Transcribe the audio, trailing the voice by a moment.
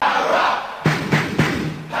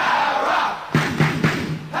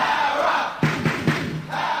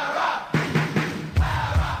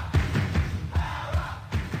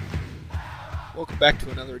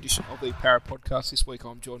edition of the Para Podcast. This week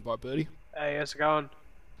I'm joined by Birdie. Hey, how's it going?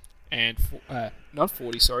 And, not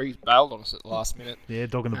 40, sorry, he bailed on us at the last minute. Yeah,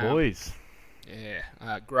 dogging the boys.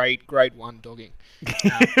 Yeah, grade 1 dogging.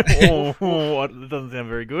 That doesn't sound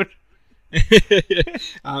very good.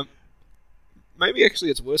 Maybe actually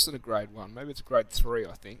it's worse than a grade 1. Maybe it's a grade 3,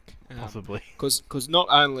 I think. Possibly. Because not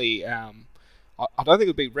only, I don't think it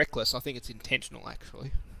would be reckless, I think it's intentional,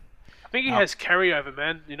 actually. I think he has carryover,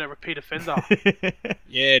 man. You know, repeat offender.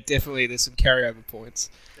 Yeah, definitely. There's some carryover points.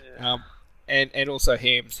 Yeah. And also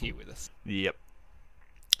Ham's here with us. Yep.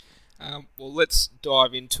 Well, let's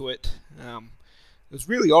dive into it. It was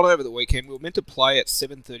really odd over the weekend. We were meant to play at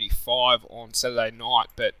 7:35 on Saturday night,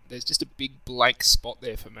 but there's just a big blank spot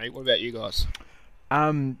there for me. What about you guys?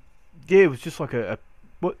 Yeah, it was just like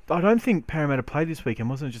what I don't think Parramatta played this weekend,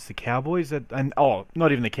 wasn't it? Just the Cowboys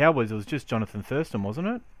not even the Cowboys. It was just Jonathan Thurston, wasn't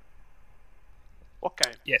it? What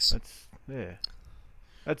game? Yes. There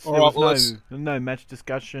All was right, no match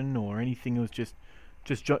discussion or anything. It was just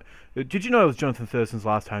Did you know it was Jonathan Thurston's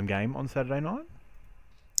last home game on Saturday night?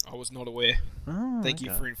 I was not aware. Oh, Thank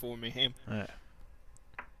you okay. for informing me, Ham. Yeah.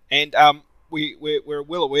 And we're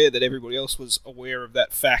well aware that everybody else was aware of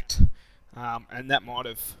that fact, and that might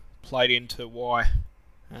have played into why.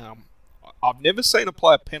 I've never seen a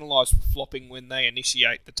player penalised for flopping when they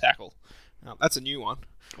initiate the tackle. That's a new one.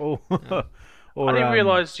 Oh, I didn't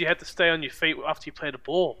realise you had to stay on your feet after you played a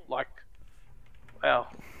ball. Like, wow.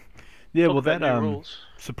 Yeah, Talk well, about that new rules.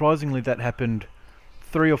 surprisingly that happened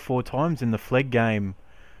 3 or 4 times in the Flegg game,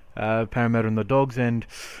 Parramatta and the Dogs, and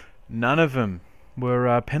none of them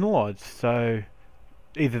were penalised. So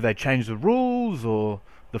either they changed the rules, or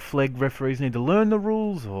the Flegg referees need to learn the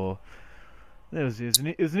rules, or it was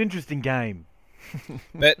an interesting game.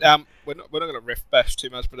 But we're not going to ref bash too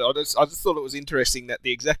much. But I just thought it was interesting that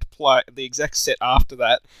the exact set after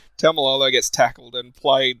that, Taumalolo gets tackled and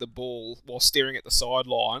played the ball while staring at the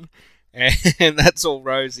sideline, and that's all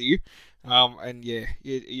rosy. And yeah,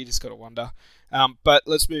 you just got to wonder. But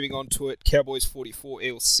let's moving on to it. Cowboys 44,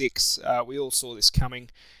 Eels 6. We all saw this coming.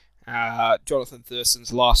 Jonathan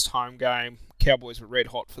Thurston's last home game. Cowboys were red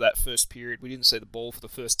hot for that first period. We didn't see the ball for the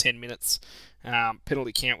first 10 minutes.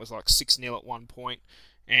 Penalty count was like 6-0 at one point,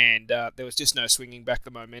 and there was just no swinging back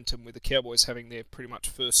the momentum with the Cowboys having their pretty much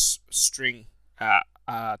first string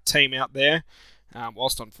team out there.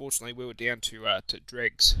 Whilst unfortunately we were down to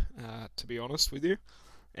dregs, to be honest with you.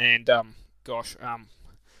 And I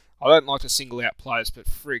don't like to single out players, but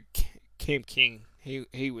frig, Cam King,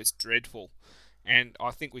 he was dreadful. And I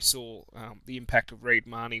think we saw the impact of Reid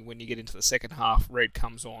Marnie when you get into the second half. Reid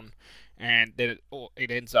comes on, and then it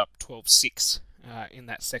ends up 12-6 in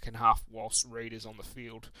that second half whilst Reid is on the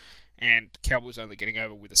field. And Cowboys only getting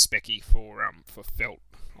over with a specky for Felt,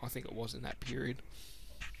 I think it was in that period.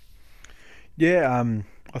 Yeah,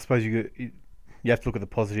 I suppose you have to look at the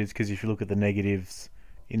positives, because if you look at the negatives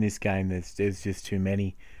in this game, there's just too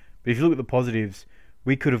many. But if you look at the positives,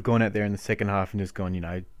 we could have gone out there in the second half and just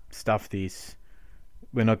gone, stuff this.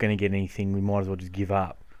 We're not going to get anything. We might as well just give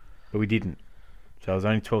up. But we didn't. So it was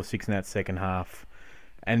only 12-6 in that second half.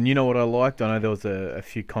 And you know what I liked? I know there was a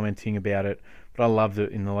few commenting about it, but I loved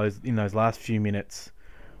it in those last few minutes,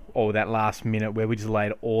 or that last minute where we just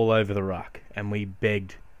laid all over the ruck and we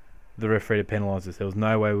begged the referee to penalise us. There was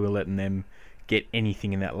no way we were letting them get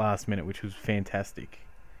anything in that last minute, which was fantastic.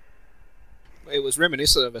 It was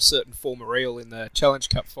reminiscent of a certain former Eel in the Challenge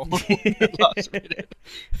Cup final last minute,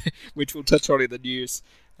 which we'll touch on in the news.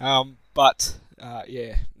 But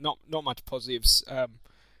not much positives.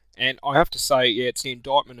 And I have to say, it's the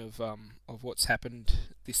indictment of what's happened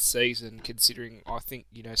this season, considering, I think,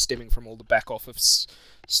 stemming from all the back office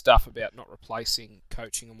stuff about not replacing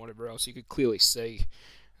coaching and whatever else, you could clearly see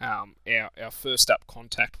our first up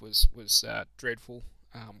contact was dreadful.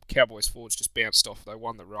 Cowboys forwards just bounced off. They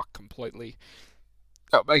won the ruck completely,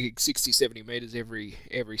 making 60-70 metres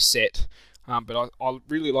every set. But I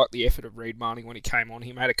really liked the effort of Reid Marnie when he came on.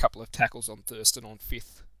 He made a couple of tackles on Thurston on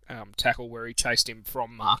fifth tackle where he chased him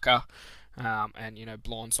from marker and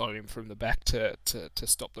blindsided him from the back to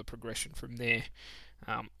stop the progression from there.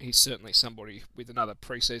 He's certainly somebody with another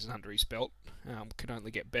pre-season under his belt. Can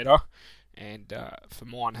only get better. And for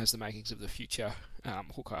mine has the makings of the future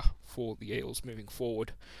hooker for the Eels moving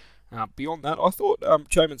forward. Beyond that, I thought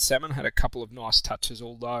Jamin Salmon had a couple of nice touches,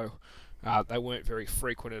 although they weren't very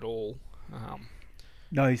frequent at all.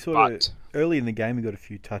 No, he sort of early in the game he got a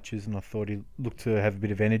few touches, and I thought he looked to have a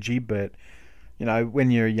bit of energy. But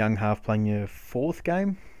when you're a young half playing your fourth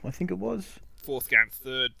game, I think it was. Fourth game,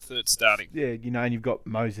 third starting. Yeah, and you've got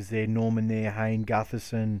Moses there, Norman there, Hayne,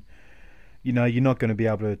 Gutherson. You're not going to be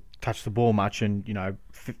able to touch the ball much, and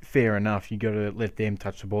fair enough. You got to let them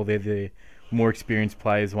touch the ball. They're the more experienced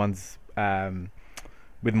players, ones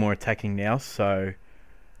with more attacking now. So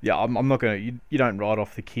yeah, I'm not gonna. You don't write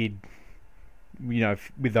off the kid,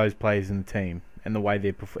 with those players in the team and the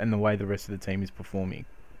way and the way the rest of the team is performing.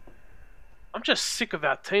 I'm just sick of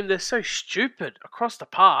our team. They're so stupid across the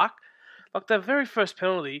park. Like their very first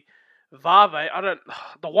penalty, Varve.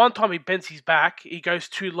 The one time he bends his back, he goes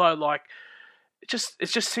too low. Like it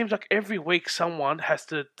just seems like every week someone has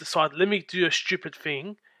to decide. Let me do a stupid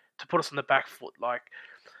thing to put us on the back foot. Like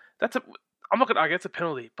I'm not gonna argue it's a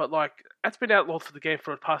penalty, but like that's been outlawed for the game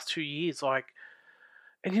for the past 2 years. Like,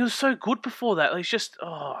 and he was so good before that. Like,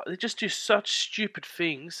 they just do such stupid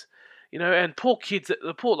things. And poor kids,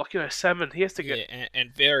 the poor, Salmon, he has to get... Yeah,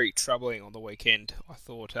 and very troubling on the weekend. I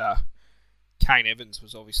thought Kane Evans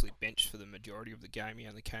was obviously benched for the majority of the game. He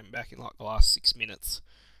only came back in like the last 6 minutes.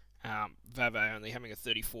 Vave only having a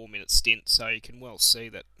 34-minute stint, so you can well see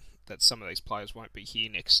that some of these players won't be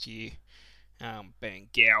here next year. Being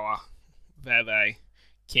Gower, Vave,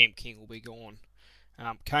 Cam King will be gone.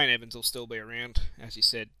 Kane Evans will still be around, as you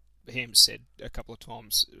said. Ham said a couple of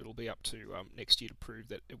times it'll be up to next year to prove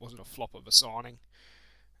that it wasn't a flop of a signing.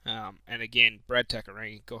 And again, Brad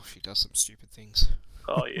Takarangi, gosh, he does some stupid things.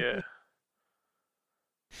 Oh, yeah.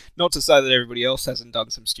 Not to say that everybody else hasn't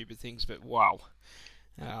done some stupid things, but wow.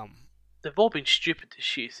 They've all been stupid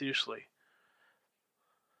this year, seriously.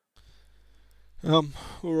 All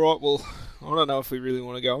right, well, I don't know if we really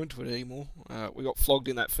want to go into it anymore. We got flogged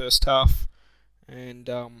in that first half, and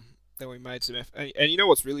then we made some effort. And you know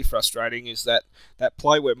what's really frustrating is that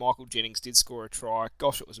play where Michael Jennings did score a try.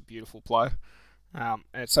 Gosh, it was a beautiful play. And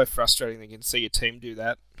it's so frustrating that you can see your team do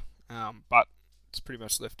that. But it's pretty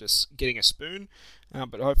much left us getting a spoon.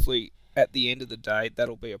 But hopefully, at the end of the day,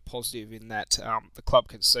 that'll be a positive in that the club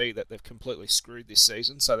can see that they've completely screwed this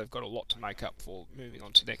season. So they've got a lot to make up for moving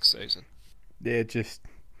on to next season. Yeah, just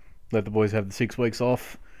let the boys have the 6 weeks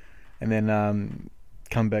off and then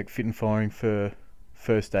come back fit and firing for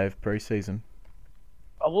first day of pre-season.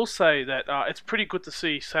 I will say that it's pretty good to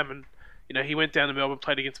see Salmon. He went down to Melbourne,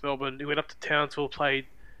 played against Melbourne. He went up to Townsville, played,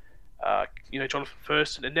 Jonathan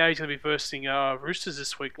Thurston, and now he's going to be versing Roosters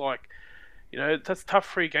this week. Like, that's tough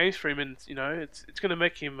 3 games for him, and it's going to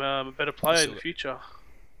make him a better player in the future.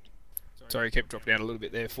 Sorry, you kept dropping out a little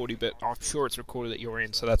bit there, 40, but I'm sure it's recorded that you're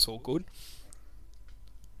in, so that's all good.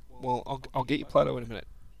 Well, I'll get you Plato in a minute.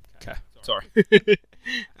 Okay, sorry.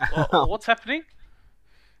 Well, what's happening?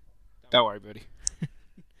 Don't worry, Birdie.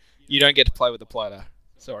 You don't get to play with the Plato.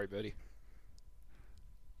 Sorry, Birdie.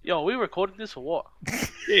 Yo, are we recording this or what?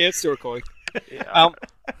 Yeah, it's still recording. Yeah.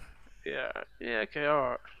 Yeah, okay,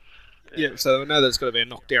 alright. Yeah, so I know there's got to be a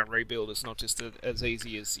knockdown rebuild. It's not just as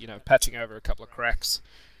easy as, patching over a couple of cracks.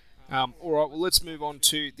 Alright, well, let's move on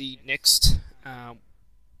to the next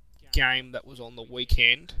game that was on the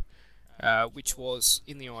weekend. Which was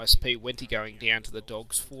in the ISP, Wenty going down to the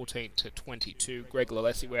Dogs 14-22. Greg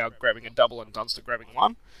Lalesiwao grabbing a double and Dunster grabbing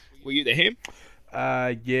one. Were you there, Ham?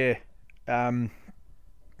 Yeah.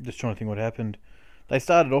 Just trying to think what happened. They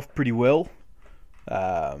started off pretty well,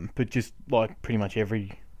 but just like pretty much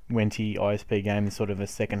every Wenty ISP game, there's sort of a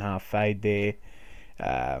second half fade there.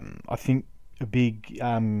 I think I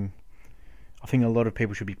think a lot of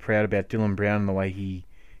people should be proud about Dylan Brown and the way he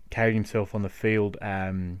carried himself on the field.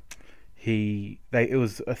 It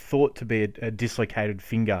was a thought to be a dislocated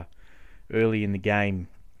finger early in the game.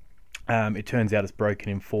 It turns out it's broken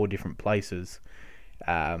in 4 different places.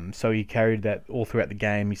 So he carried that all throughout the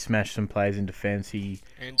game. He smashed some players in defence.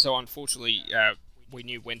 And so unfortunately, we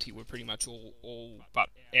knew Wenty were pretty much all but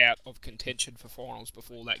out of contention for finals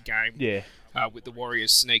before that game. Yeah. With the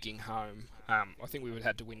Warriors sneaking home. I think we would have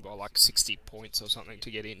had to win by like 60 points or something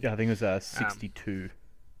to get in. Yeah, I think it was 62.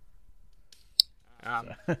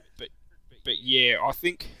 But yeah, I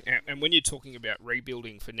think, and when you're talking about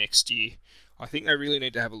rebuilding for next year, I think they really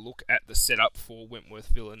need to have a look at the setup for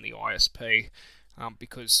Wentworthville and the ISP,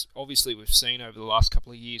 because obviously we've seen over the last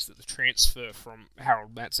couple of years that the transfer from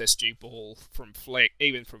Harold Matt's SG Ball from Flegg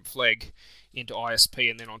into ISP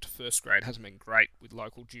and then onto first grade hasn't been great with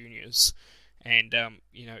local juniors. And,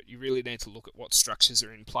 you really need to look at what structures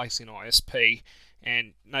are in place in ISP.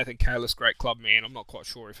 And Nathan Kalis, great club man, I'm not quite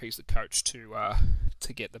sure if he's the coach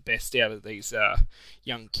to get the best out of these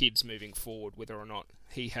young kids moving forward, whether or not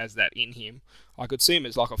he has that in him. I could see him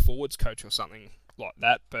as like a forwards coach or something like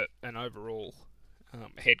that, but an overall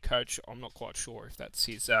head coach, I'm not quite sure if that's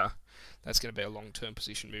his. That's going to be a long-term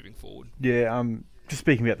position moving forward. Yeah, just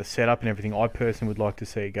speaking about the setup and everything, I personally would like to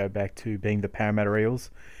see it go back to being the Parramatta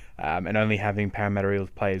Eels, and only having Parramatta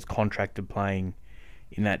Eels players contracted playing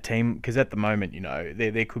in that team, because at the moment,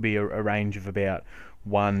 there could be a range of about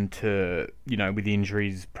 1 to, with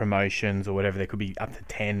injuries, promotions or whatever, there could be up to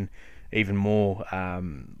 10, even more.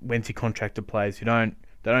 Wenty contracted players who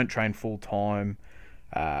don't train full time.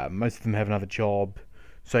 Most of them have another job,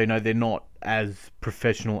 so they're not as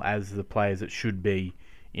professional as the players that should be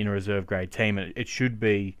in a reserve grade team. It should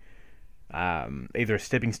be either a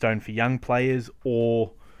stepping stone for young players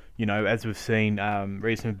or, as we've seen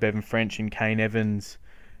recently with Bevan French and Kane Evans,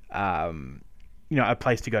 a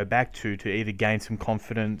place to go back to either gain some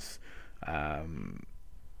confidence, learn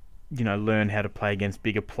how to play against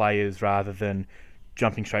bigger players rather than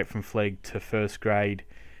jumping straight from Flegg to first grade.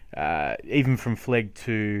 Even from Flegg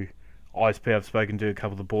to ISP, I've spoken to a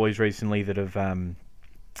couple of the boys recently that have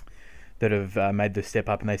made the step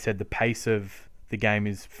up, and they said the pace of the game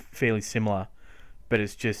is fairly similar, but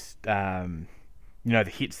it's just the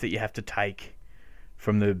hits that you have to take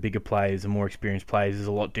from the bigger players, the more experienced players, is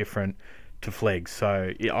a lot different to Flegg.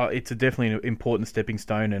 So it's definitely an important stepping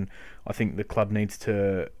stone, and I think the club needs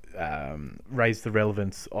to raise the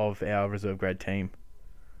relevance of our reserve grade team.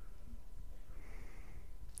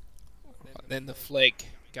 Then the Flegg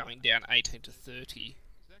going down 18 to 30.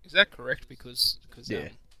 Is that correct? Because yeah.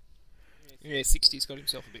 60's got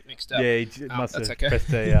himself a bit mixed up. Yeah, he must have okay.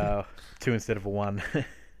 pressed a 2 instead of a 1.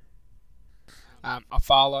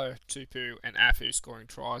 Afalo, Tupu and Afu scoring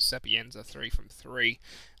tries. Sapienza 3 from 3.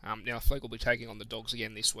 Now Flegg will be taking on the Dogs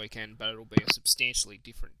again this weekend, but it'll be a substantially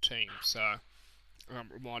different team. So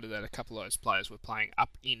reminder that a couple of those players were playing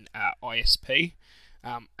up in ISP.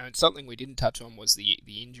 And something we didn't touch on was the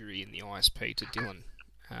injury in the ISP to Dylan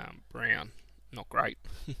Brown. Not great.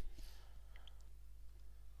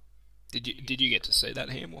 Did you get to see that,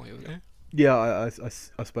 Ham, while you were there? Yeah,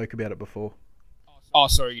 I spoke about it before. Oh,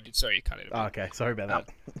 sorry, you did. Sorry, you cut it. Oh, okay, sorry about that.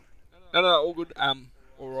 No, all good. All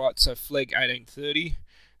right. So Flegg 18:30,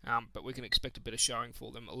 but we can expect a better showing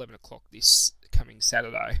for them 11 o'clock this coming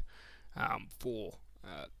Saturday, for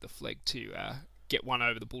the Flegg to get one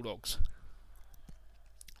over the Bulldogs.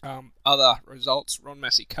 Other results: Ron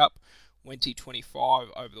Massey Cup, Wenty 25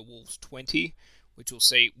 over the Wolves 20, which will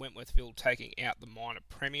see Wentworthville taking out the minor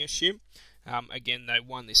premiership. Again, they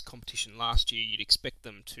won this competition last year. You'd expect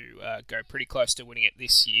them to go pretty close to winning it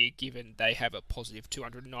this year, given they have a positive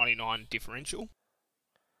 299 differential.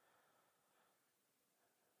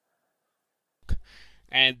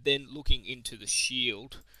 And then looking into the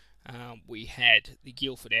Shield, we had the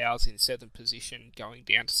Guildford Owls in 7th position going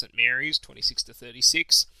down to St Mary's 26 to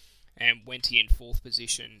 36, and Wenty in 4th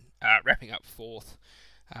position, wrapping up 4th.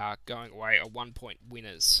 Going away a 1-point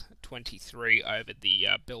winners 23 over the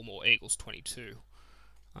Belmore Eagles 22.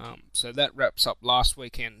 So that wraps up last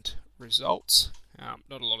weekend results.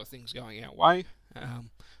 Not a lot of things going our way,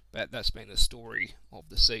 but that's been the story of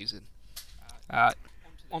the season.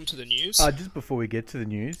 On to the news. Just before we get to the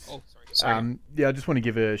news, sorry. I just want to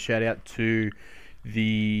give a shout out to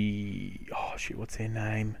what's their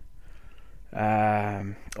name?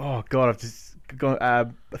 I've just gone. I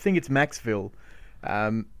think it's Maxville.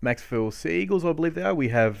 Maxville Sea Eagles, I believe they are. We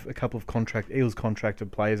have a couple of Eagles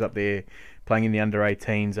contracted players up there playing in the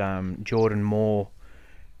under-18s. Jordan Moore,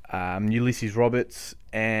 Ulysses Roberts,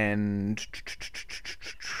 and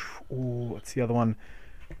what's the other one?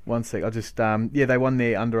 One sec. They won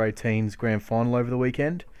their under-18s grand final over the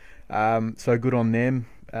weekend. So good on them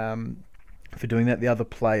for doing that. The other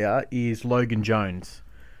player is Logan Jones.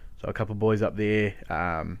 So a couple of boys up there.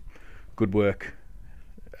 Good work.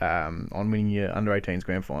 On winning your under-18s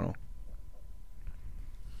grand final.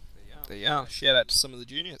 There you are. Shout out to some of the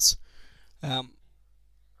juniors.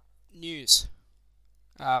 News.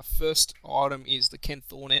 First item is the Ken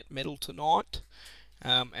Thornett medal tonight,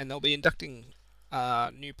 and they'll be inducting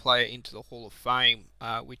a new player into the Hall of Fame,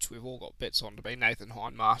 which we've all got bets on to be Nathan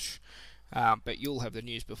Hindmarsh. But you'll have the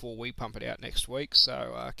news before we pump it out next week,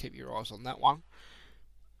 so keep your eyes on that one.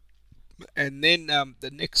 And then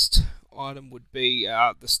the next item would be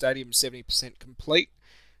the stadium 70% complete.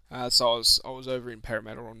 So I was over in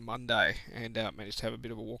Parramatta on Monday and managed to have a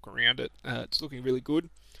bit of a walk around it. It's looking really good.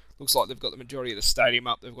 Looks like they've got the majority of the stadium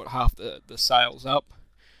up. They've got half the sails up,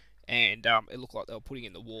 and it looked like they were putting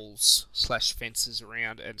in the walls / fences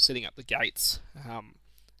around and setting up the gates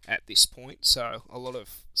at this point. So a lot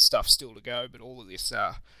of stuff still to go, but all of this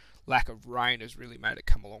lack of rain has really made it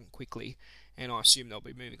come along quickly. And I assume they'll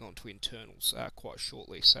be moving on to internals quite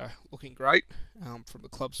shortly. So looking great from the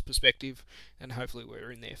club's perspective, and hopefully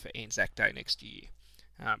we're in there for Anzac Day next year.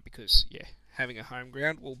 Because, having a home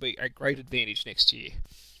ground will be a great advantage next year.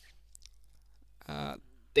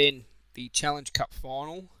 Then the Challenge Cup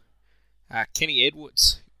final. Kenny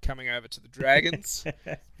Edwards coming over to the Dragons,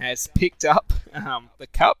 has picked up the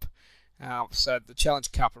cup. So the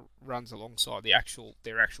Challenge Cup runs alongside their actual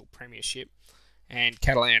premiership, and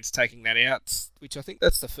Catalan's taking that out, which I think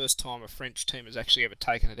that's the first time a French team has actually ever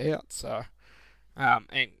taken it out. So,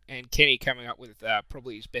 and Kenny coming up with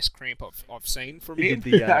probably his best cramp I've seen from him.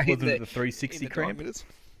 Wasn't it the 360 cramp?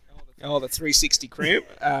 Oh, the 360 cramp.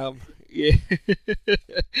 Yeah,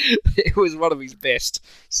 it was one of his best.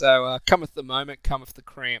 So cometh the moment, cometh the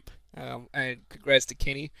cramp. And congrats to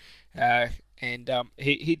Kenny. And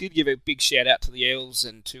he did give a big shout out to the Eels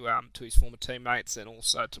and to his former teammates and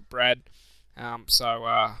also to Brad.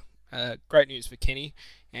 So great news for Kenny,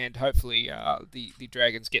 and hopefully the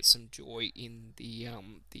Dragons get some joy in the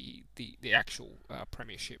actual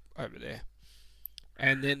premiership over there.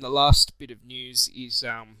 And then the last bit of news is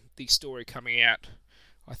the story coming out.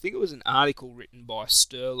 I think it was an article written by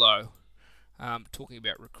Sterlo talking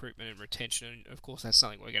about recruitment and retention. And of course, that's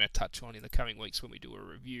something we're going to touch on in the coming weeks when we do a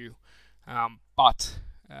review. But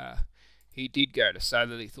he did go to say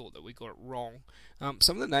that he thought that we got it wrong.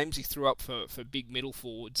 Some of the names he threw up for big middle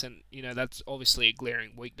forwards, and that's obviously a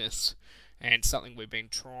glaring weakness and something we've been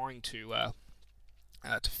trying to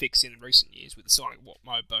fix in recent years with the signing of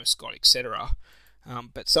Watmo, Bo Scott, etc.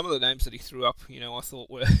 But some of the names that he threw up, I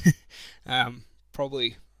thought were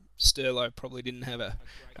probably Sterlo probably didn't have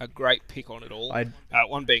a great pick on it all.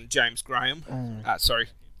 One being James Graham. Sorry,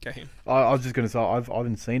 go ahead. I was just going to say I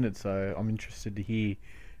haven't seen it, so I'm interested to hear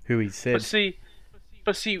who he said.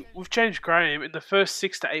 But see, with James Graham in the first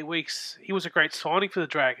 6 to 8 weeks, he was a great signing for the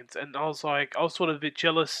Dragons, and I was sort of a bit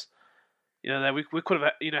jealous, that we could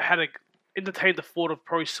have had entertained the thought of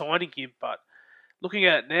probably signing him. But looking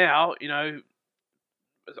at it now,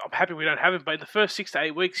 I'm happy we don't have him, but in the first 6 to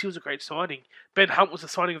 8 weeks, he was a great signing. Ben Hunt was the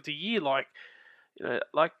signing of the year.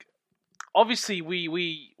 Obviously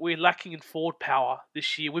we're lacking in forward power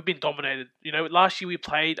this year. We've been dominated. Last year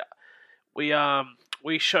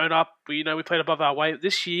we showed up. We played above our weight.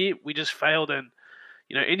 This year we just failed, and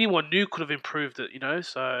anyone new could have improved it.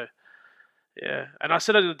 So yeah. And I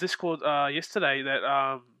said in the Discord yesterday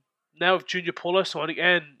that now with Junior Paulo signing,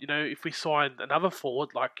 and if we sign another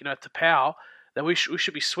forward Tapau, then we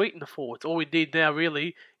should be sweet in the forwards. All we need now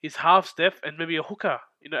really is half depth and maybe a hooker,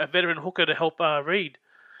 a veteran hooker to help Reid.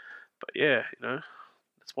 But yeah,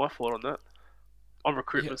 that's my thought on that. On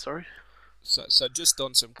recruitment, sorry. So just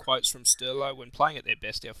on some quotes from Sterlo, when playing at their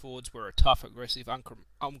best, our forwards were a tough, aggressive,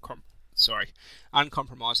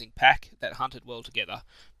 uncompromising pack that hunted well together,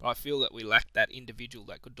 but I feel that we lacked that individual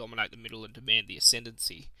that could dominate the middle and demand the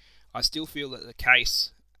ascendancy. I still feel that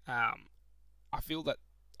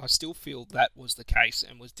was the case,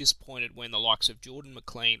 and was disappointed when the likes of Jordan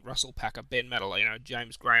McLean, Russell Packer, Ben Madaleno,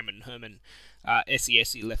 James Graham and Herman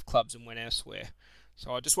Esiesi left clubs and went elsewhere.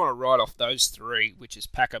 So I just want to write off those three, which is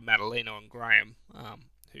Packer, Madaleno and Graham,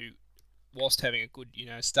 who, whilst having a good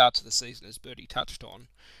start to the season, as Bertie touched on,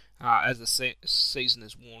 as the season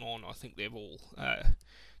has worn on, I think they've all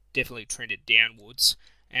definitely trended downwards.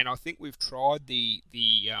 And I think we've tried the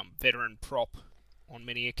veteran prop on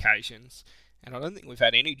many occasions, and I don't think we've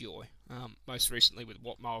had any joy. Most recently with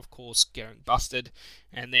Watmo, of course, getting busted,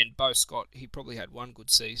 and then Bo Scott, he probably had one good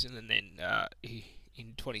season, and then he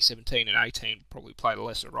in 2017 and 18 probably played a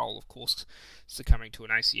lesser role, of course, succumbing to an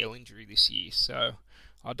ACL injury this year. So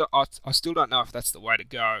I still don't know if that's the way to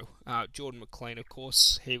go. Jordan McLean, of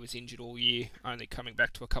course, he was injured all year, only coming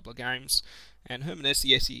back to a couple of games, and Herman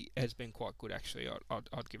Esiesi has been quite good actually.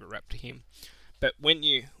 I'd give a rap to him. But when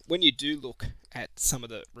you do look at some of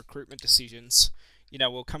the recruitment decisions,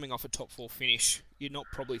 we're coming off a top 4 finish. You're not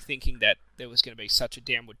probably thinking that there was going to be such a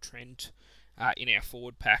downward trend in our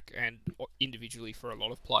forward pack, and individually for a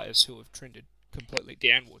lot of players who have trended completely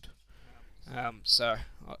downward. So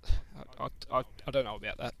I don't know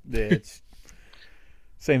about that. Yeah, it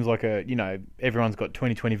seems like everyone's got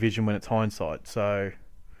 20/20 vision when it's hindsight. So,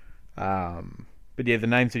 but yeah, the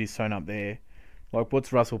names that he's thrown up there, like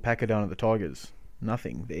what's Russell Packer done at the Tigers?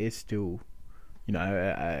 Nothing. They're still,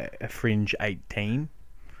 a fringe 18.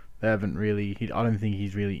 They haven't really. I don't think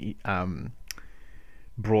he's really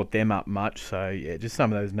brought them up much. So yeah, just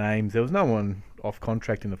some of those names. There was no one off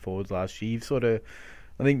contract in the forwards last year. You've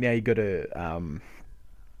I think now you've got to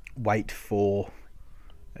wait for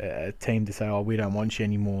a team to say, "Oh, we don't want you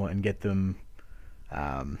anymore," and get them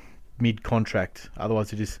mid-contract.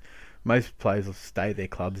 Otherwise, most players will stay at their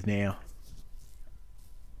clubs now.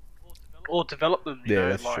 Or develop them,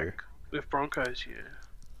 that's true. With Broncos, yeah.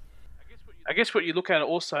 I guess what you look at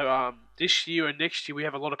also, this year and next year we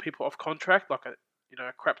have a lot of people off contract, like a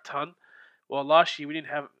crap ton. Well, last year we didn't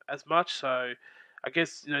have as much, so I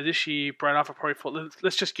guess this year Brad Arthur probably thought,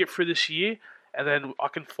 let's just get through this year, and then I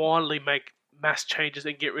can finally make mass changes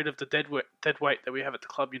and get rid of the dead weight that we have at the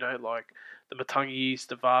club. Like the Matungis,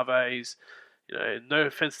 the Varves. No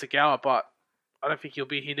offense to Gower, but I don't think he'll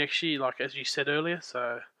be here next year. Like as you said earlier,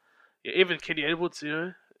 so yeah, even Kenny Edwards,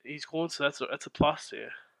 he's gone, so that's a plus. Yeah.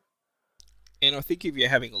 And I think if you're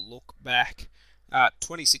having a look back,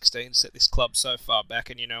 2016 set this club so far back,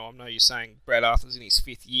 and I know you're saying Brad Arthur's in his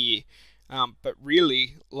 5th year, but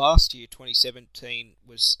really last year, 2017,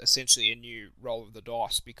 was essentially a new roll of the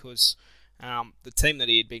dice because the team that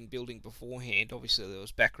he had been building beforehand, obviously there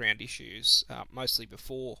was background issues, mostly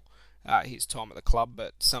before his time at the club,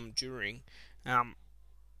 but some during,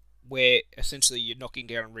 where essentially you're knocking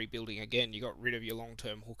down and rebuilding again. You got rid of your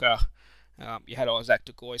long-term hooker. You had Isaac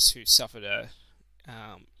de Gois, who suffered a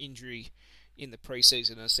injury in the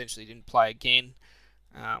preseason and essentially didn't play again.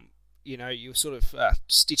 You were sort of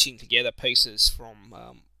stitching together pieces from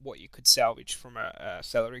what you could salvage from a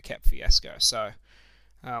salary cap fiasco. So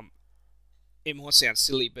it might sound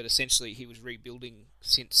silly, but essentially he was rebuilding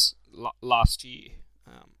since last year,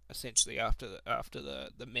 essentially after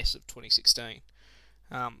the mess of 2016.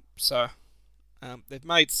 They've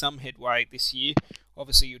made some headway this year.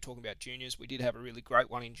 Obviously, you're talking about juniors. We did have a really great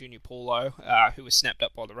one in Junior Paulo, who was snapped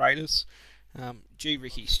up by the Raiders.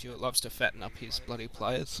 Ricky Stewart loves to fatten up his bloody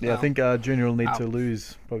players. Yeah, I think Junior will need to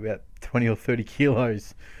lose probably about 20 or 30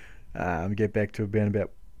 kilos, get back to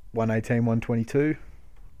about 118, 122,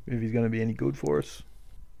 if he's going to be any good for us.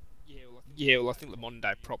 Yeah, well, I think the modern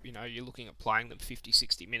day prop, you're looking at playing them 50,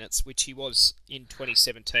 60 minutes, which he was in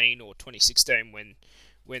 2017 or 2016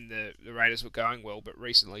 when the Raiders were going well, but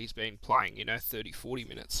recently he's been playing, 30, 40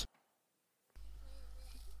 minutes.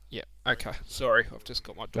 Yeah, okay. Sorry, I've just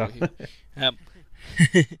got my door here.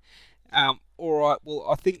 All right, well,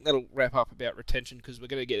 I think that'll wrap up about retention because we're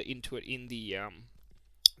going to get into it in the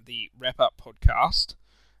wrap-up podcast.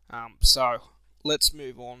 So let's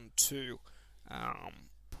move on to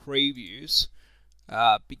previews,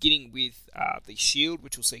 beginning with the Shield,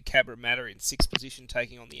 which will see Cabramatta in 6th position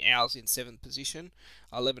taking on the Owls in 7th position,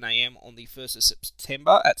 11 a.m. on the 1st of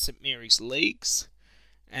September at St Mary's Leagues.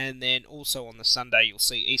 And then also on the Sunday, you'll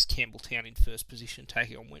see East Campbelltown in 1st position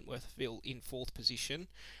taking on Wentworthville in 4th position.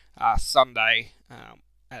 Sunday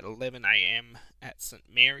at 11 a.m. at St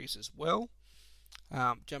Mary's as well.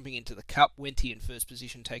 Jumping into the Cup, Wenty in 1st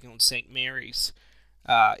position taking on St Mary's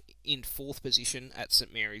in 4th position at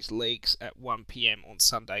St Mary's Leagues at 1 p.m. on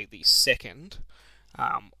Sunday the 2nd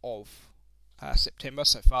of September,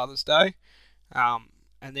 so Father's Day.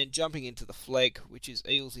 And then jumping into the Flag, which is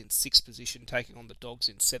Eels in 6th position taking on the Dogs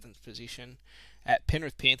in 7th position at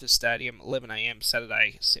Penrith Panthers Stadium, 11 a.m.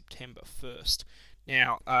 Saturday, September 1st.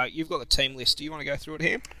 Now, you've got the team list. Do you want to go through it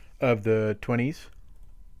here? Of the 20s?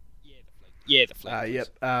 Yeah, the Flag. Yep.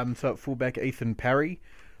 So at fullback, Ethan Parry.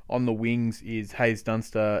 On the wings is Hayes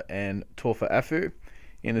Dunster and Torfa Afu.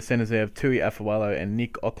 In the centres, they have Tui Afualo and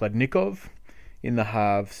Nick Okladnikov. In the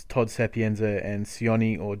halves, Todd Sapienza and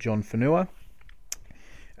Sione or John Fanua.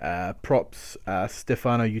 Props,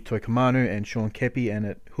 Stefano Utoikamanu and Sean Kepi, and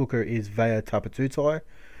at hooker is Vea Tapatutai.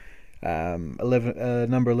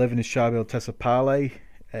 Number 11 is Charbel Tassapale.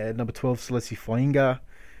 Number 12, Celesi Foinga.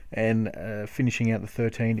 And finishing out the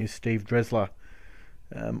 13 is Steve Dresler.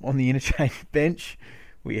 On the interchange bench,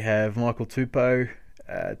 we have Michael Tupou,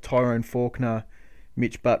 Tyrone Faulkner,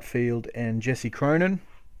 Mitch Butfield, and Jesse Cronin.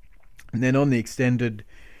 And then on the extended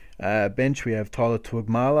bench, we have Tyler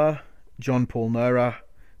Tuagmala, John Paul Nora,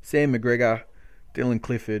 Sam McGregor, Dylan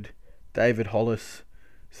Clifford, David Hollis,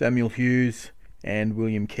 Samuel Hughes, and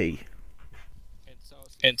William Key.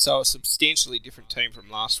 And so a substantially different team from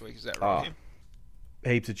last week, is that right?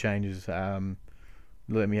 Heaps of changes. Let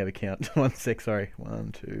me have a count. 1 sec, sorry.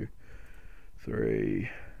 1, 2, 3,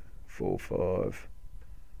 4, 5.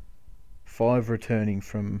 5 returning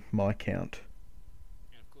from my count.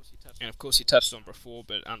 And of course you touched on before,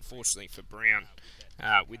 but unfortunately for Brown,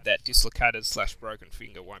 with that dislocated / broken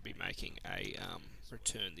finger, won't be making a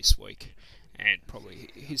return this week, and probably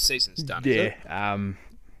his season's done. Yeah,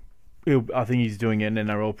 I think he's doing an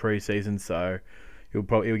NRL pre-season, so he'll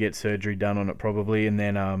get surgery done on it probably, and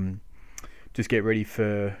then just get ready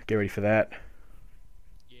for that.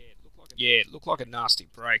 Yeah, it looked like a nasty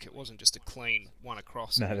break. It wasn't just a clean one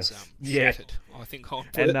across. No, it was shattered. I think I'll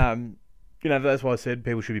put it. That's why I said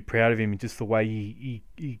people should be proud of him. Just the way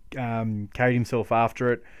he carried himself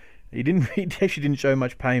after it. He actually didn't show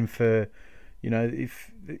much pain for,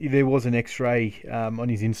 if there was an X-ray on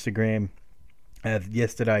his Instagram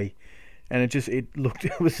yesterday, and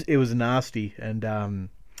it was nasty, and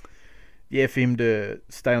for him to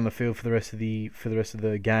stay on the field for the rest of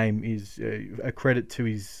the game is a credit to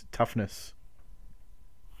his toughness.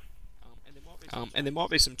 And there might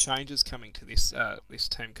be some changes coming to this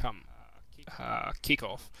team come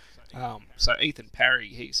kickoff. So Ethan Parry,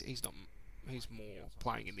 he's more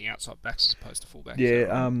playing in the outside backs as opposed to fullbacks.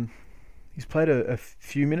 Yeah, he's played a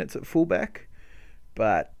few minutes at fullback,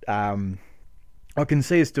 but I can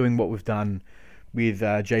see us doing what we've done with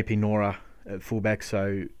JP Nora at fullback.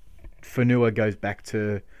 So Fanua goes back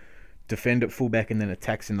to defend at fullback and then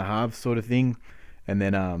attacks in the halves sort of thing. And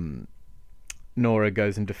then Nora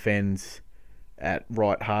goes and defends at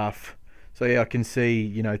right half. So yeah, I can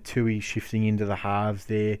see, Tui shifting into the halves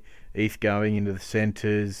there, Heath going into the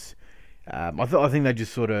centres. I think they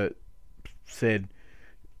just sort of said,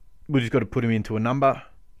 we just got to put him into a number,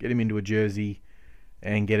 get him into a jersey,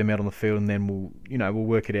 and get him out on the field, and then we'll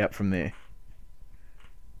work it out from there.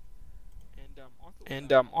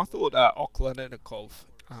 And I thought Oklenikov,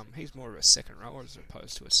 he's more of a second rower as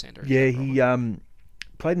opposed to a centre. Yeah, he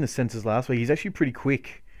played in the centres last week. He's actually pretty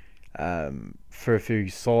quick for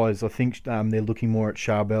his size. I think they're looking more at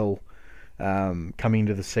Charbel coming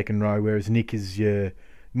into the second row, whereas Nick is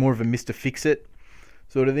more of a Mr. Fix-It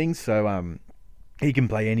sort of thing. So he can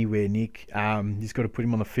play anywhere, Nick. He's got to put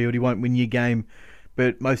him on the field. He won't win your game,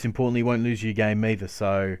 but most importantly, he won't lose your game either.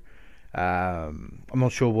 So I'm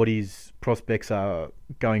not sure what his prospects are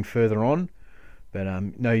going further on, but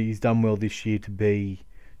no, he's done well this year to be,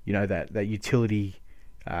 that utility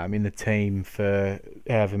in the team for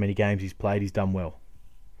however many games he's played. He's done well.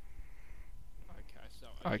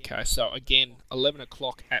 Okay, so again, 11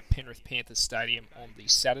 o'clock at Penrith Panthers Stadium on the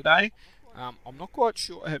Saturday. I'm not quite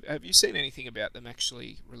sure. Have you seen anything about them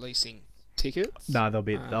actually releasing tickets? No, they'll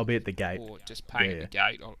be at the gate. Or just paying at the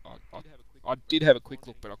gate. I did have a quick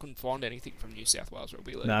look, but I couldn't find anything from New South Wales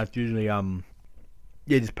Rugby League. No, it's usually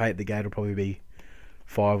just pay at the gate. It'll probably be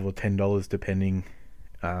 $5 or $10 depending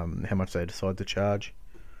how much they decide to charge.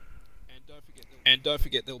 And don't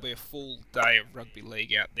forget there'll be a full day of rugby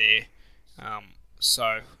league out there.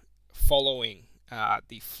 So following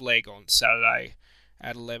the flag on Saturday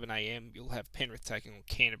at 11 a.m, you'll have Penrith taking on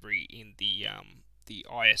Canterbury in the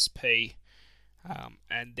ISP.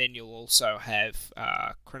 And then you'll also have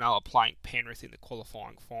Cronulla playing Penrith in the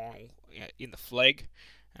qualifying final in the flag,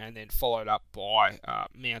 and then followed up by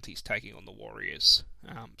Mounties taking on the Warriors.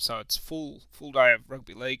 So it's full day of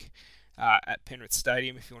rugby league at Penrith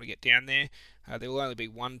Stadium if you want to get down there. There will only be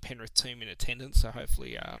one Penrith team in attendance, so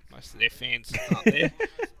hopefully most of their fans aren't there.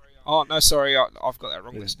 Oh, no, sorry, I've got that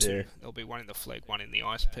wrong. There's two. There'll be one in the flag, one in the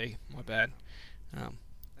ISP. My bad.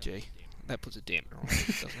 Gee. That puts a damper on it,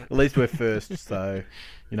 doesn't it? At least we're first, so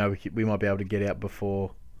we might be able to get out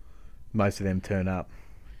before most of them turn up.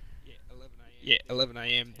 Yeah, 11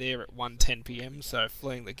 a.m. there at 1:10 p.m. So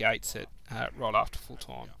fleeing the gates at right after full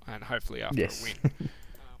time, and hopefully after a win.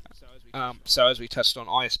 So as we touched on,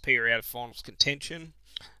 ISP are out of finals contention.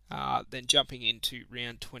 Then jumping into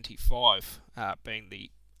round 25, being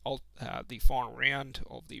the final round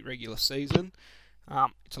of the regular season.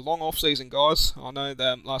 It's a long off-season, guys. I know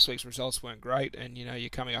that last week's results weren't great, and you're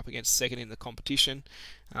coming up against second in the competition.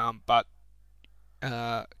 But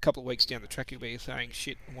a couple of weeks down the track, you'll be saying,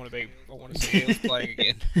 "Shit, I want to see Eels playing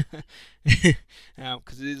again,"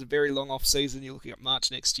 because it is a very long off-season. You're looking at March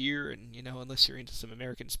next year, and unless you're into some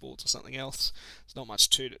American sports or something else, it's not much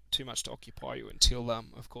too much to occupy you until,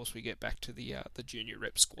 of course, we get back to the junior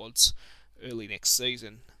rep squads early next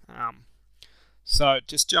season. So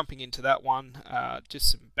just jumping into that one, just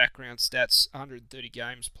some background stats. 130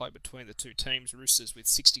 games played between the two teams. Roosters with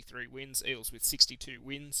 63 wins, Eels with 62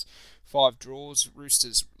 wins, 5 draws.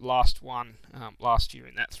 Roosters last won last year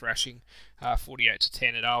in that thrashing,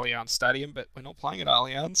 48-10 at Allianz Stadium, but we're not playing at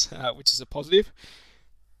Allianz, which is a positive.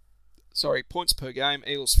 Sorry, points per game,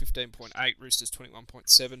 Eels 15.8, Roosters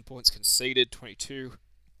 21.7, points conceded 22,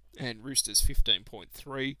 and Roosters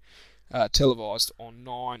 15.3. Televised on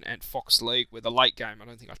 9 and Fox League with a late game. I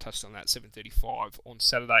don't think I touched on that. 7:35 on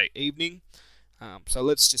Saturday evening. So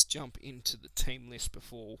let's just jump into the team list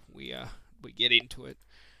before we get into it,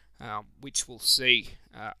 which will see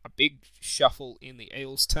a big shuffle in the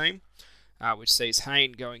Eels team, which sees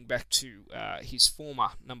Hayne going back to his former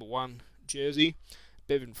number 1 jersey.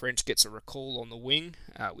 Bevan French gets a recall on the wing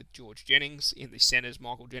with George Jennings. In the centres,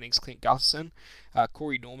 Michael Jennings, Clint Gutherson.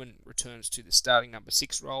 Corey Norman returns to the starting number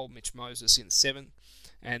 6 role, Mitch Moses in 7th.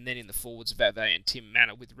 And then in the forwards, Vave and Tim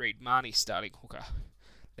Manor with Reid Marnie starting hooker.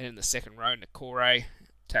 Then in the second row, Nakore,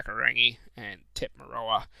 Takarangi and Tep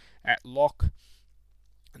Maroa at lock.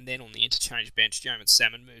 And then on the interchange bench, Jamin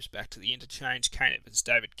Salmon moves back to the interchange. Kane Evans,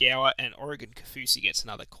 David Gower, and Oregon Kafusi gets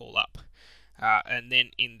another call up. And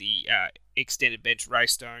then in the extended bench, Ray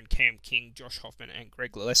Stone, Cam King, Josh Hoffman, and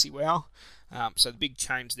Greg Lalesiwao. So the big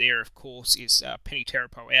change there, of course, is Penny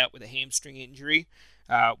Terapo out with a hamstring injury,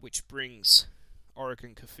 which brings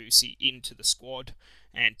Oregon Kafusi into the squad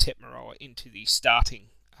and Tetmaroa into the starting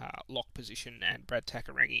lock position and Brad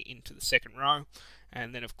Takarangi into the second row.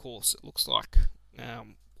 And then, of course, it looks like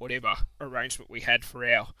whatever arrangement we had for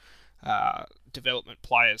our development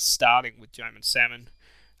players, starting with Jamin Salmon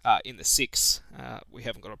in the 6, we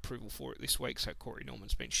haven't got approval for it this week, so Corey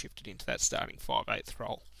Norman's been shifted into that starting 5/8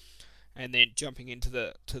 role. And then jumping into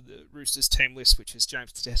the Roosters team list, which is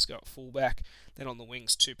James Tedesco at fullback. Then on the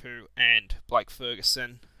wings, Tupu and Blake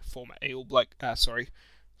Ferguson,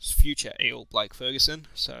 future Eel Blake Ferguson,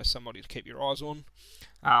 so somebody to keep your eyes on.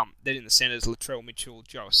 Then in the centres, Latrell Mitchell,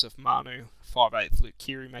 Joseph Manu, 5/8 Luke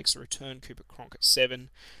Keary makes a return, Cooper Cronk at 7.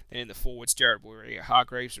 Then in the forwards, Jared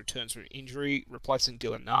Warrior-Hargreaves returns from injury, replacing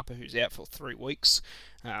Dylan Napa, who's out for 3 weeks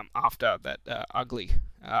after that ugly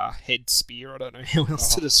head spear. I don't know how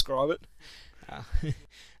else to describe it.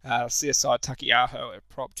 CSI Takiaho at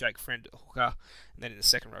prop, Jake Friend at hooker, and then in the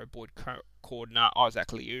second row, Boyd Cordner,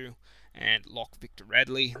 Isaac Liu, and lock Victor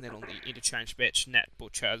Radley. And then on the interchange bench, Nat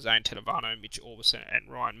Butcher, Zane Tedavano, Mitch Orbison, and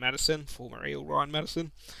Ryan Madison, former Eel Ryan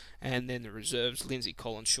Madison. And then the reserves, Lindsay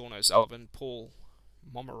Collins, Sean O'Sullivan, Paul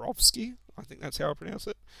Momorovsky, I think that's how I pronounce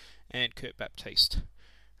it, and Kurt Baptiste.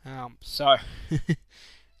 So,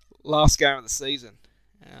 last game of the season,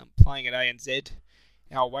 playing at ANZ.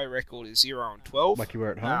 Our away record is 0-12. Like you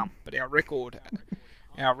were at home. But our record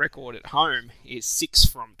at home is 6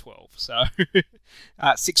 from 12. So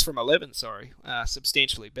 6 from 11. Sorry,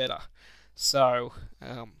 substantially better. So,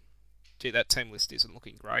 that team list isn't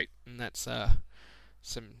looking great, and that's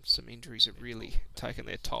some injuries have really taken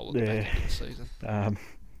their toll at the back end of the season. And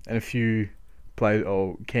a few players,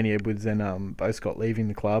 Kenny Edwards and Bo Scott leaving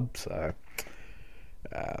the club. So,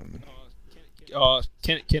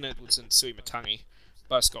 Ken Edwards and Sui Matangi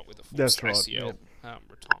both got with a full ACL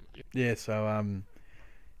retirement. Yeah, so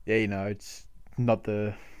it's not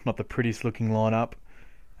the prettiest looking lineup,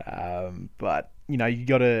 but you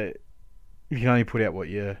can only put out what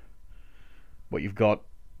you've got,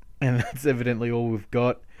 and that's evidently all we've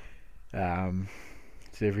got. Can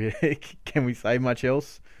we say much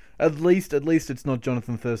else? At least it's not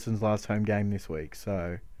Jonathan Thurston's last home game this week,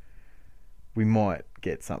 so we might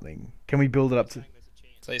get something. Can we build it up to?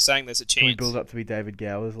 So you're saying there's a chance? Can we build up to be David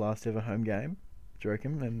Gower's last ever home game? Do you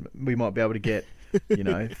reckon? And we might be able to get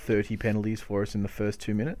 30 penalties for us in the first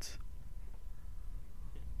 2 minutes.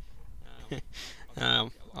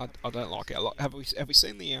 I don't like it. Have we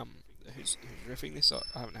seen the who's riffing this?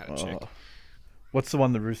 I haven't had a check. What's the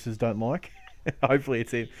one the Roosters don't like? Hopefully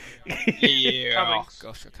it's him. Yeah. Oh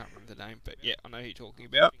gosh, I can't remember the name, but yeah, I know who you're talking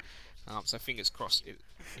about. So fingers crossed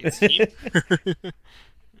it's him.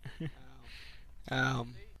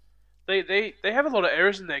 They have a lot of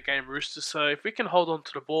errors in their game, Roosters. So if we can hold on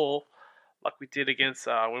to the ball like we did against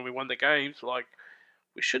when we won the games, like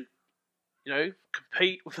we should,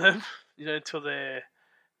 compete with them, until their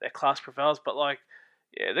class prevails. But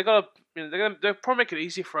they'll probably make it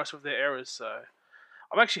easier for us with their errors. So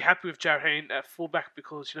I'm actually happy with Jared Hayne at fullback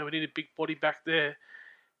because we need a big body back there,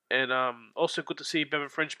 and also good to see Bevan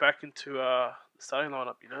French back into the starting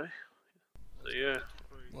lineup. So yeah.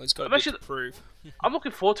 Well, he's got a bit to prove. I'm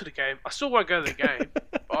looking forward to the game. I still won't go to the game,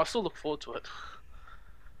 but I still look forward to it.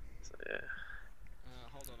 So yeah.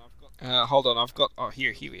 Hold on. I've got. Oh,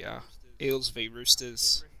 here we are. Eels v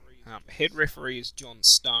Roosters. Head referee is John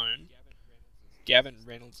Stone. Gavin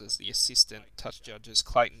Reynolds is the assistant. Touch judges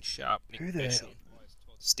Clayton Sharp, Nick Besham.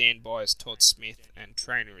 Standby is Todd Smith, and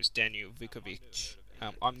trainer is Daniel Vukovic.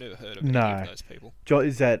 I've never heard of any of those people.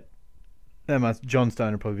 Is that John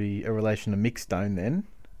Stone would probably be a relation to Mick Stone then?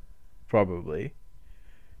 Probably,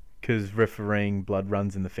 because refereeing blood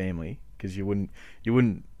runs in the family. Because you wouldn't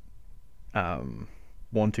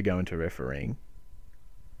want to go into refereeing.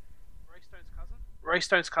 Ray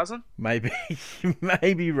Stone's cousin? Maybe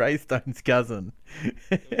Ray Stone's cousin.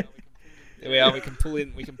 There we are. We can pull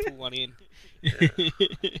one in.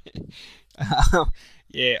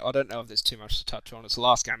 Yeah, I don't know if there's too much to touch on. It's the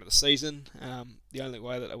last game of the season. The only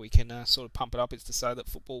way that we can sort of pump it up is to say that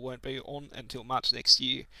football won't be on until March next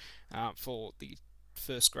year for the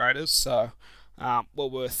first graders. So, well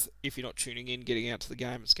worth, if you're not tuning in, getting out to the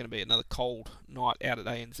game. It's going to be another cold night out at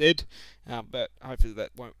ANZ, but hopefully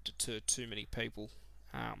that won't deter too many people.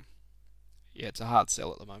 It's a hard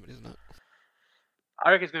sell at the moment, isn't it?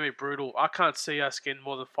 I reckon it's going to be brutal. I can't see us getting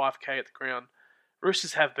more than 5k at the ground.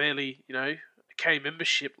 Roosters have barely, a K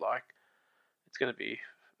membership. Like, it's going to be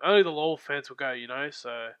only the loyal fans will go.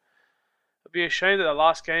 So It'd be a shame that the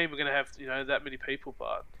last game we're gonna have that many people,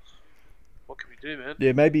 but what can we do, man?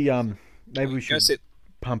 Yeah, maybe we Go should sit.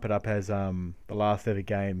 pump it up as the last ever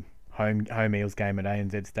game, home Eels game at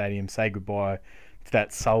ANZ Stadium. Say goodbye to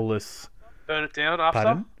that soulless. Burn it down after.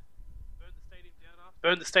 Pardon?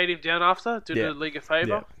 Burn the stadium down after. Do Yeah. the league a favour.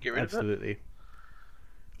 Yeah, Get rid of it. absolutely.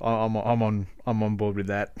 I'm on board with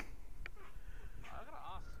that.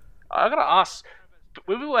 I gotta ask.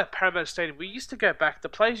 When we were at Parramatta Stadium, we used to go back. The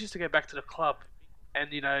players used to go back to the club, and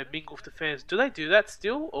mingle with the fans. Do they do that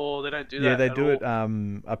still, or they don't do that? Yeah, they at do all? it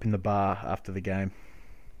up in the bar after the game.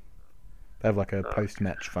 They have like a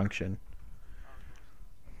post-match function.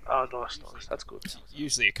 Oh, nice. That's good.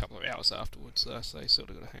 Usually a couple of hours afterwards, so they sort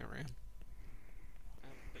of got to hang around.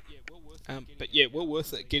 But yeah, well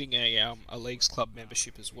worth it getting a Leagues Club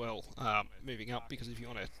membership as well. Moving up, because if you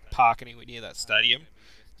want to park anywhere near that stadium,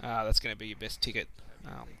 that's going to be your best ticket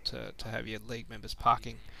to have your league members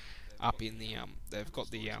parking up in the. They've got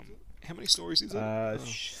the how many stories is it? I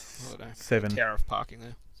don't know. 7. Tower of parking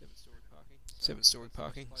there. 7-story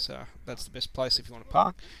parking, so that's the best place if you want to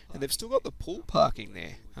park. And they've still got the pool parking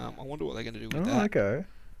there. I wonder what they're going to do with that. Okay.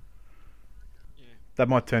 That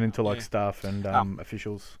might turn into like Yeah. staff and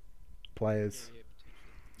officials, players.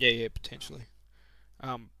 Yeah, potentially.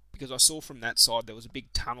 Because I saw from that side there was a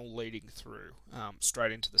big tunnel leading through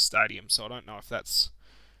straight into the stadium, so I don't know if that's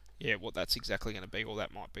what that's exactly going to be, or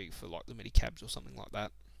that might be for like the mini cabs or something like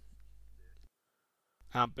that.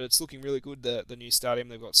 But it's looking really good. The new stadium,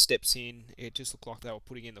 they've got steps in. It just looked like they were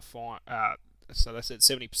putting in the so they said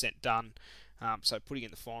 70% done. So putting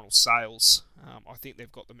in the final sales, I think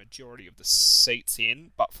they've got the majority of the seats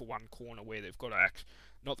in, but for one corner where they've got to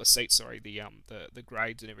not the seats, sorry, the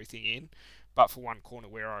grades and everything in, but for one corner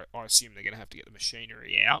where I assume they're going to have to get the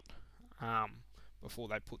machinery out before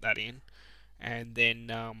they put that in, and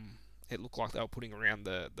then it looked like they were putting around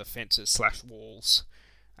the fences / walls.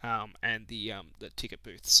 And the ticket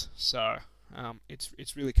booths. So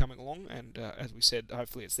it's really coming along, and as we said,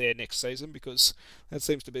 hopefully it's there next season, because that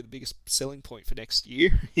seems to be the biggest selling point for next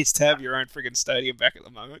year is to have your own friggin' stadium back at the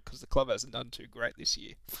moment, because the club hasn't done too great this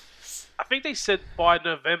year. I think they said by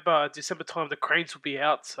December time, the cranes will be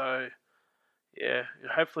out. So yeah,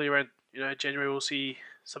 hopefully around January we'll see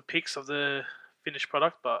some pics of the finished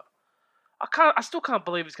product, but. I still can't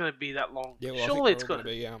believe it's going to be that long. Yeah, well, surely I think it's we're going to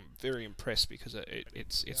be very impressed, because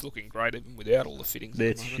it's looking great even without all the fittings.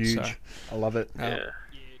 It's at the moment, huge. I love it. Yeah.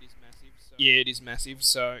 Yeah, it is massive.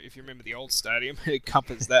 So if you remember the old stadium, it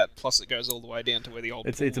covers that. Plus, it goes all the way down to where the old.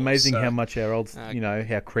 It's pool amazing was, so, how much our old,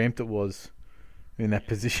 how cramped it was in that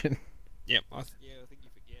position. Yep. I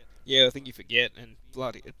think you forget, and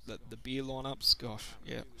bloody the beer lineups. Gosh,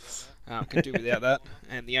 yeah, could do without that.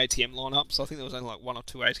 And the ATM lineups. I think there was only like 1 or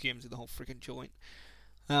 2 ATMs in the whole freaking joint.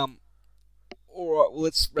 All right, well,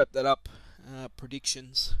 let's wrap that up.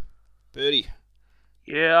 Predictions, Birdie.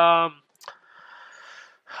 Yeah.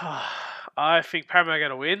 I think Parramatta are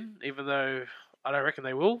going to win, even though I don't reckon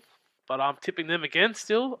they will. But I'm tipping them again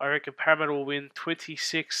still. I reckon Parramatta will win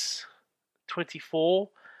 26-24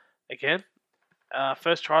 again.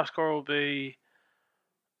 First try scorer will be...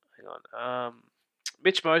 Hang on.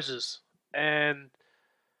 Mitch Moses. And...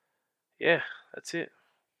 yeah, that's it.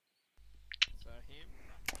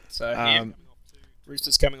 So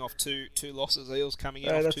Roosters coming off two losses. Eels coming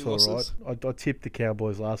in off that's 2 all losses. right. I tipped the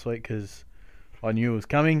Cowboys last week because I knew it was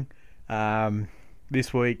coming.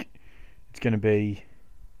 This week it's going to be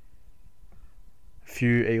a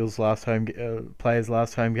few Eels players'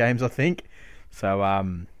 last home games, I think. So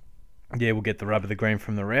we'll get the rub of the green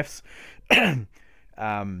from the refs.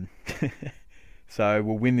 So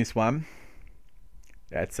we'll win this one.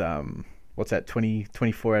 That's what's that?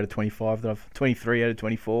 24 out of 25. 23 out of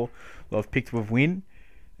 24. I've picked with win,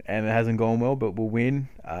 and it hasn't gone well, but we'll win.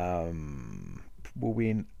 We'll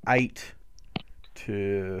win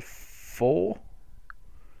 8-4,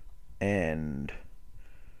 and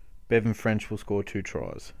Bevan French will score 2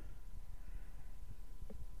 tries.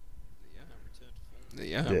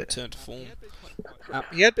 Return to form.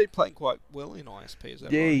 He had been playing quite well in ISP, is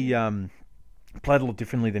that Yeah, right? he played a lot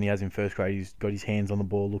differently than he has in first grade. He's got his hands on the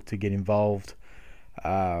ball, looked to get involved,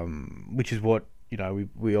 which is what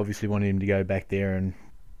we obviously wanted him to go back there, and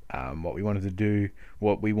what we wanted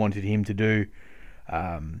him to do.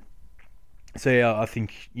 So yeah, I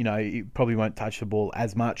think he probably won't touch the ball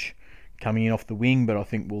as much coming in off the wing, but I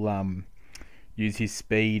think we'll use his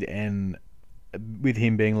speed, and with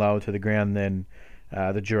him being lower to the ground than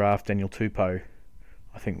the giraffe Daniel Tupou,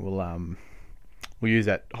 I think we'll use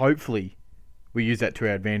that. Hopefully, we use that to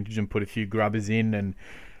our advantage and put a few grubbers in and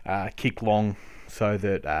kick long so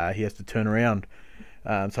that he has to turn around.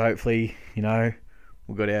 So hopefully, we'll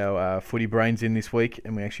we've got our footy brains in this week,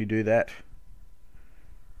 and we actually do that.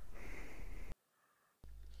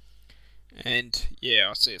 And yeah,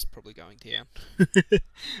 I see it's probably going down.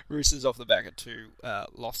 Roosters off the back of 2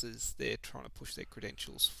 losses. They're trying to push their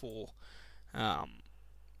credentials for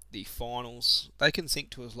the finals. They can sink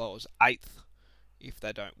to as low as 8th if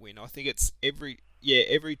they don't win. I think it's every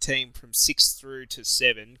team from 6 through to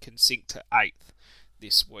 7 can sink to 8th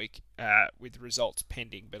this week with results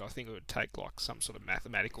pending. But I think it would take like some sort of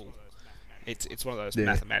mathematical. It's one of those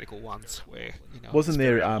mathematical ones where wasn't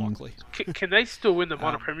there unlikely. Can they still win the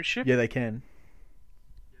minor premiership? Yeah, they can.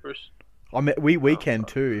 Bruce? I mean, we can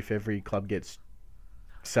too if every club gets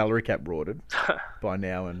salary cap rorted by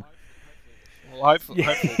now. And well, hopefully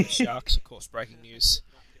the Sharks, of course, breaking news,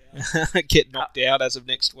 get knocked out as of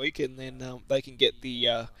next week, and then they can get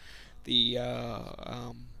the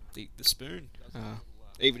spoon.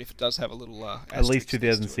 Even if it does have a little at least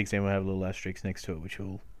 2016 will have a little asterisk next to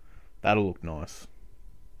it, that'll look nice.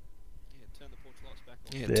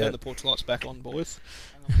 Turn the porch lights back on, boys.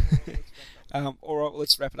 All right, well,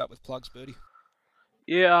 let's wrap it up with plugs, Birdie.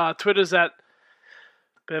 Yeah, Twitter's at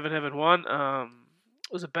BevanHeaven1.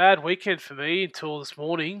 It was a bad weekend for me until this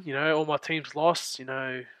morning. All my teams lost.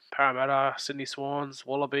 Parramatta, Sydney Swans,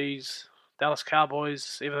 Wallabies, Dallas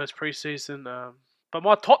Cowboys, even though it's preseason. But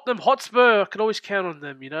my Tottenham Hotspur, I can always count on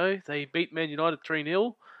them. They beat Man United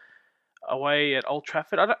 3-0 away at Old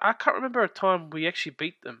Trafford. I can't remember a time we actually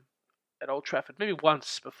beat them at Old Trafford. Maybe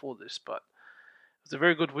once before this, but it was a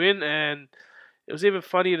very good win. And it was even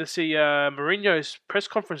funnier to see Mourinho's press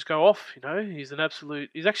conference go off. He's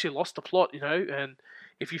actually lost the plot. And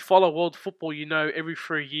if you follow world football, every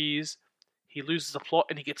 3 years he loses the plot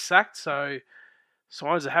and he gets sacked. So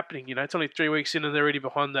signs are happening. It's only 3 weeks in and they're already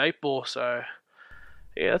behind the 8 ball. So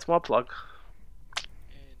yeah, that's my plug.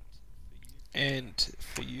 And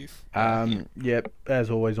for you? Yep,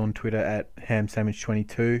 as always on Twitter at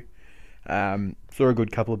HamSandwich22. Saw a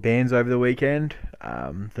good couple of bands over the weekend.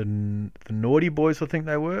 The Naughty Boys, I think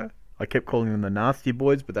they were. I kept calling them the Nasty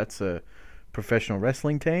Boys, but that's a professional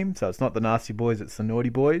wrestling team, so it's not the Nasty Boys, it's the Naughty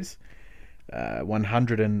Boys.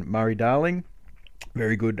 100 and Murray Darling.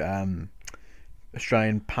 Very good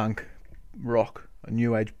Australian punk rock, a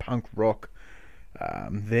new age punk rock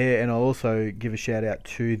there. And I'll also give a shout out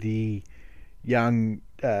to the young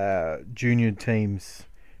junior teams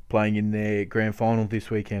playing in their grand final this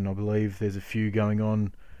weekend. I believe there's a few going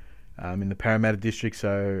on in the Parramatta district,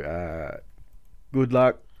 so good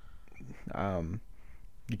luck.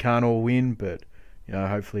 You can't all win, but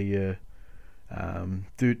hopefully you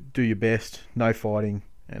do your best, no fighting,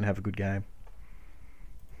 and have a good game.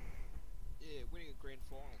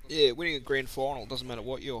 Winning a grand final doesn't matter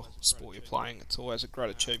what your sport you're playing. It's always a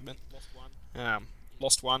great achievement.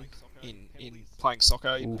 Lost one in playing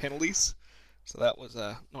soccer in penalties, so that was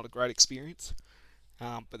not a great experience.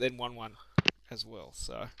 But then won one as well.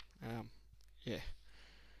 So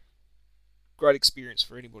great experience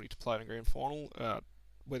for anybody to play in a grand final.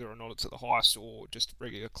 Whether or not it's at the highest or just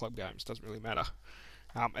regular club games, doesn't really matter.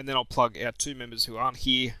 And then I'll plug our 2 members who aren't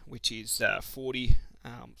here, which is 40.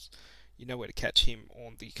 You know where to catch him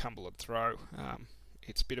on the Cumberland Throw.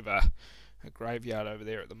 It's a bit of a graveyard over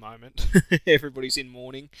there at the moment. Everybody's in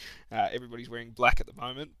mourning. Everybody's wearing black at the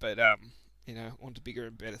moment, but on to bigger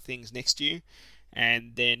and better things next year.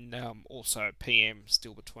 And then also PM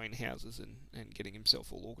still between houses and getting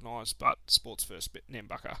himself all organised. But Sports First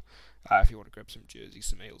Nambucca, if you want to grab some jerseys,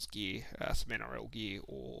 some Eels gear, some NRL gear,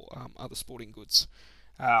 or other sporting goods.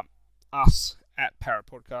 Us at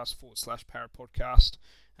Parapodcast /Parapodcast,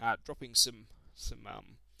 dropping some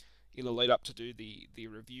in the lead up to do the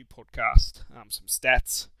review podcast, some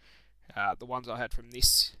stats. The ones I had from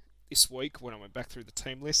this week when I went back through the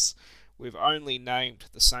team lists. We've only named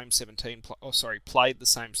the same 17 played the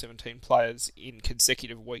same 17 players in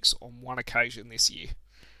consecutive weeks on one occasion this year.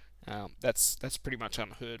 That's pretty much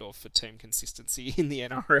unheard of for team consistency in the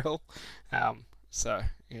NRL. So,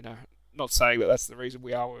 not saying that that's the reason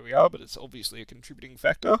we are where we are, but it's obviously a contributing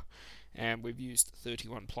factor. And we've used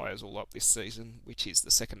 31 players all up this season, which is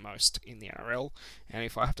the second most in the NRL. And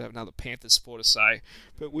if I have to have another Panthers supporter say,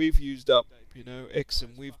 but we've used up, X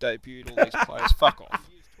and we've debuted all these players, fuck off.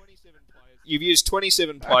 You've used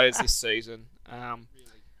 27 players this season.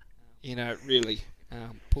 Really,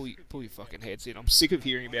 pull your fucking heads in. I'm sick of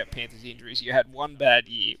hearing about Panthers injuries. You had one bad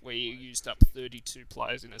year where you used up 32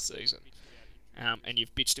 players in a season. And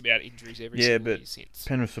you've bitched about injuries every single year since. Yeah, but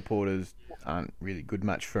Penrith supporters aren't really good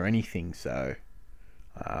much for anything, so...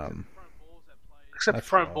 Except for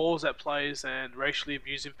throwing balls at players and racially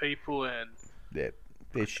abusing people and... Yeah,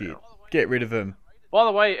 they're shit. Get rid of them. By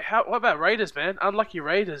the way, what about Raiders, man? Unlucky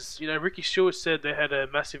Raiders. You know, Ricky Stewart said they had a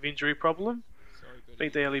massive injury problem. I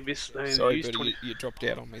think they only missed. Sorry, buddy, you dropped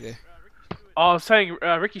out on me there. I was saying,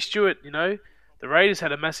 Ricky Stewart. You know, the Raiders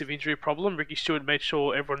had a massive injury problem. Ricky Stewart made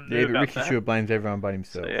sure everyone knew about Ricky that. Stewart blames everyone but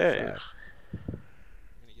himself. So,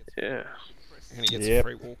 yeah. And he gets a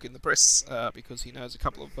free walk in the press because he knows a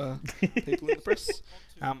couple of people in the press.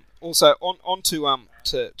 Also, on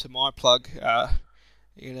to my plug.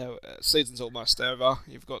 Season's almost over.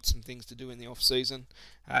 You've got some things to do in the off season.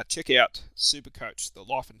 Check out Supercoach: The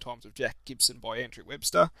Life and Times of Jack Gibson by Andrew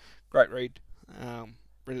Webster. Great read.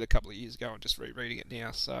 Read it a couple of years ago and just rereading it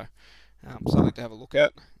now. So something to have a look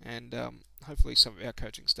at, and hopefully some of our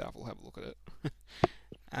coaching staff will have a look at it.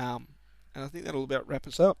 And I think that'll about wrap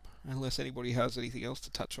us up, unless anybody has anything else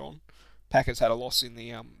to touch on. Packers had a loss in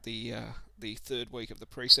the third week of the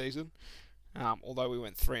preseason, although we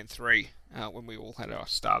went 3-3 when we all had our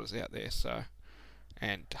starters out there. So,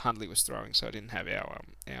 and Hundley was throwing, so I didn't have our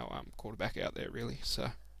quarterback out there really.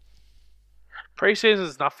 So,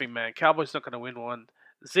 preseason's nothing, man. Cowboys not going to win one.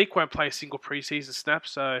 Zeke won't play a single preseason snap,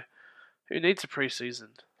 so who needs a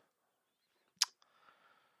preseason?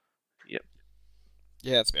 Yep.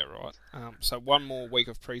 Yeah, that's about right. So one more week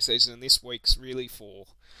of preseason, and this week's really for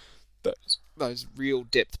those real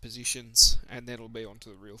depth positions, and then it'll be on to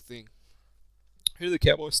the real thing. Who do the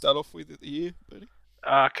Cowboys start off with at the year, Bernie?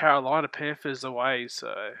 Carolina Panthers away,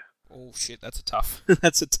 so... Oh, shit, that's a tough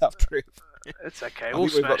trip. It's okay, I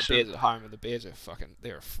think we've got the Bears at home, and the Bears are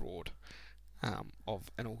they're a fraud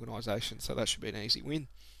of an organisation, so that should be an easy win.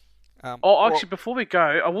 Actually, before we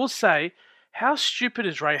go, I will say, how stupid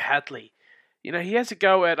is Ray Hadley? You know, he has a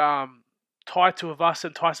go at Tai Tuivasa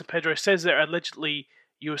and Tyson Pedro. Says they're allegedly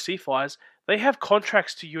UFC fighters. They have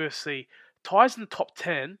contracts to UFC. Ty's in the top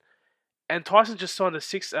 10, and Tyson just signed a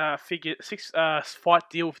six fight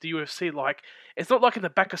deal with the UFC. Like, it's not like in the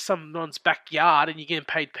back of someone's backyard and you're getting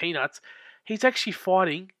paid peanuts. He's actually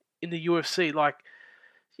fighting in the UFC. Like,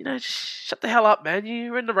 you know, just shut the hell up, man.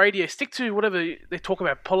 You're in the radio. Stick to whatever they talk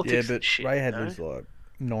about, politics and shit. Ray Hadley's like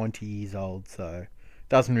 90 years old, so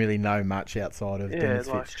doesn't really know much outside of Dennis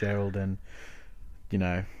Fitzgerald and, you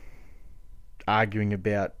know, arguing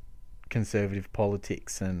about conservative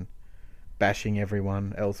politics and bashing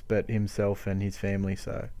everyone else but himself and his family,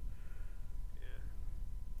 so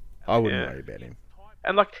I wouldn't worry about him.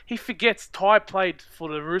 And, like, he forgets Ty played for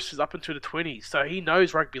the Roosters up into the 20s, so he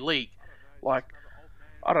knows rugby league. Like,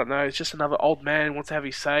 I don't know, it's just another old man who wants to have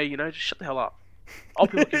his say, you know, just shut the hell up.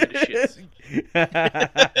 Old people give you the shits.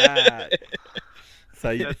 So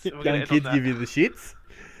young kids give you the shits,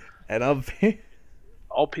 and old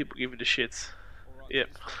people give you the shits. Yep.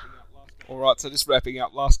 Alright, so just wrapping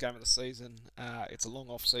up, last game of the season. It's a long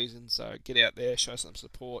off season, so get out there, show some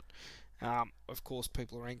support. Of course,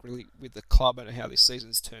 people are angry with the club and how this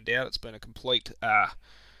season's turned out. It's been a complete... I'm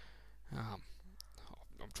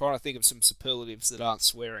trying to think of some superlatives that aren't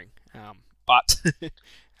swearing, but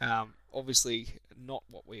obviously not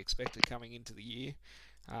what we expected coming into the year.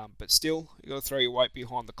 But still, you've got to throw your weight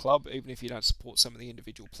behind the club, even if you don't support some of the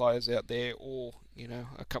individual players out there, or, you know,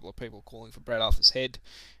 a couple of people calling for Brad Arthur's head.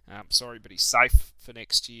 Sorry, but he's safe for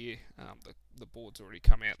next year. The board's already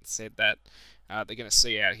come out and said that they're going to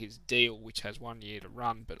see out his deal, which has 1 year to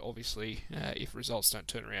run. But obviously, if results don't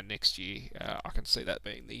turn around next year, I can see that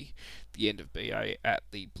being the end of BA at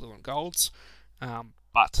the Blue and Golds.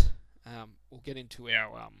 But we'll get into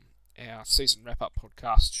our season wrap-up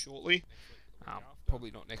podcast shortly.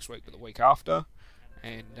 Probably not next week, but the week after.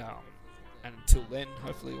 And until then,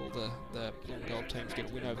 hopefully all the Blue and Gold teams get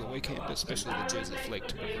a win over the weekend, especially the Jersey Fleet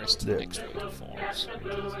to progress to the next week of finals.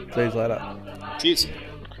 See you later. Cheers.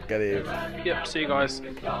 Get here. Yep, see you guys.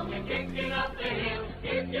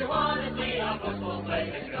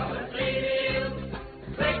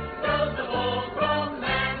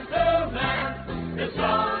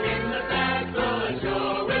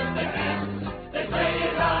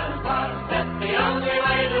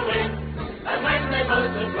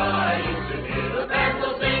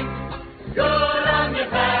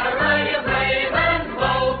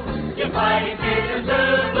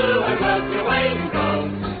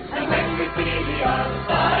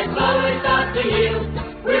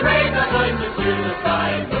 We raise our voices to the